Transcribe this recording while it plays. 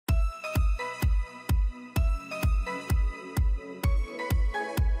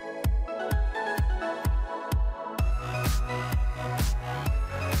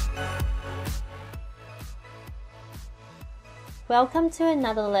Welcome to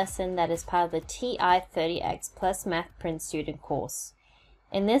another lesson that is part of the TI-30XPlus MathPrint student course.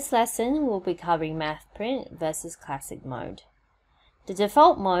 In this lesson, we'll be covering MathPrint versus Classic mode. The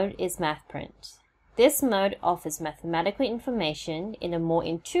default mode is MathPrint. This mode offers mathematical information in a more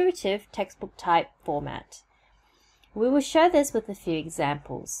intuitive textbook type format. We will show this with a few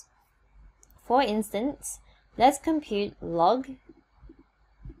examples. For instance, let's compute log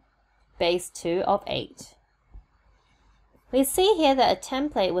base 2 of 8. We see here that a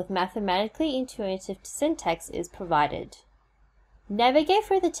template with mathematically intuitive syntax is provided. Navigate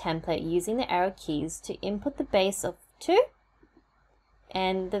through the template using the arrow keys to input the base of 2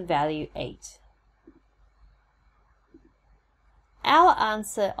 and the value 8. Our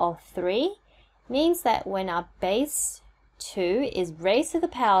answer of 3 means that when our base 2 is raised to the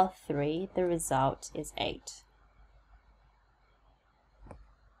power of 3, the result is 8.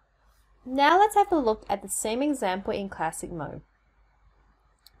 Now let's have a look at the same example in Classic mode.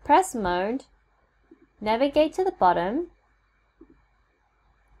 Press Mode, navigate to the bottom,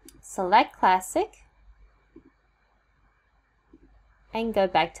 select Classic, and go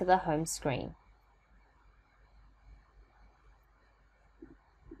back to the home screen.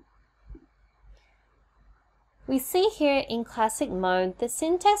 We see here in Classic mode the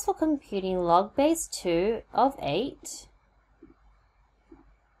syntax for computing log base 2 of 8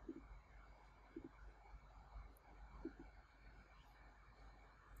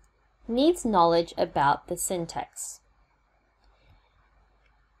 needs knowledge about the syntax.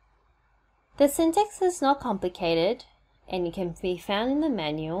 The syntax is not complicated and it can be found in the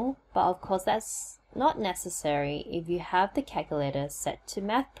manual, but of course that's not necessary if you have the calculator set to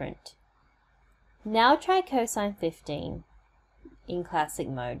MathPrint. Now try cosine 15 in Classic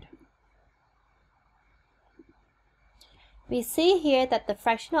mode. We see here that the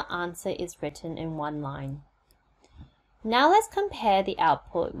fractional answer is written in one line. Now let's compare the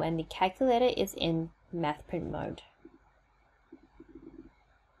output when the calculator is in MathPrint mode.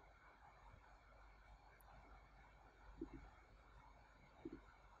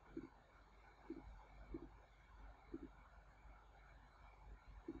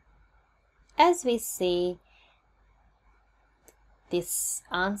 As we see, this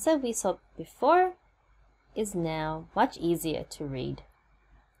answer we saw before is now much easier to read.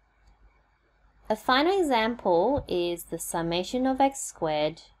 A final example is the summation of x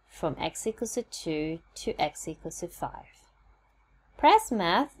squared from x equals to 2 to x equals to 5. Press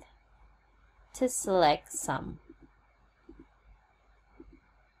Math to select Sum.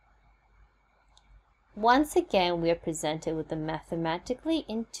 Once again, we are presented with a mathematically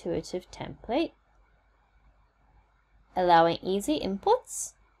intuitive template, allowing easy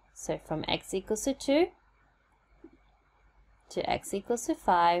inputs, so from x equals to 2 to x equals to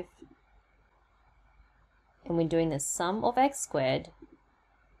 5, and we're doing the sum of x squared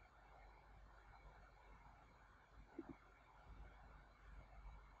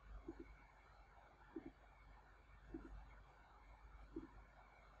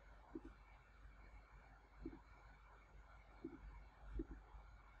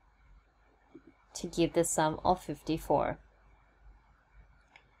to give the sum of 54.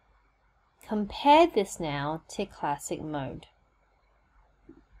 Compare this now to Classic mode.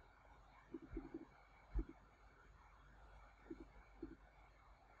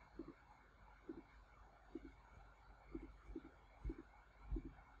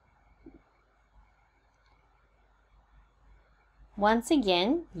 Once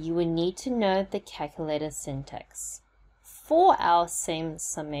again, you will need to know the calculator syntax. For our same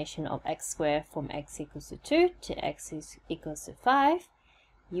summation of x squared from x equals to 2 to x equals to 5,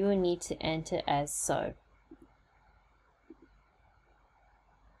 you will need to enter as so.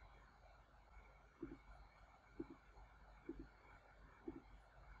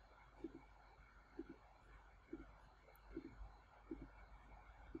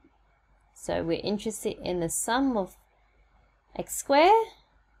 So we're interested in the sum of x squared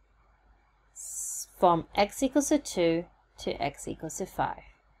from x equals to 2 to x equals to 5.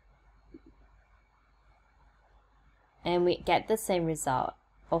 And we get the same result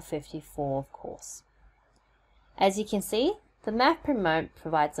of 54, of course. As you can see, the MathPrint mode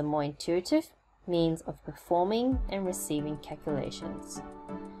provides a more intuitive means of performing and receiving calculations.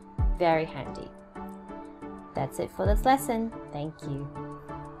 Very handy. That's it for this lesson. Thank you.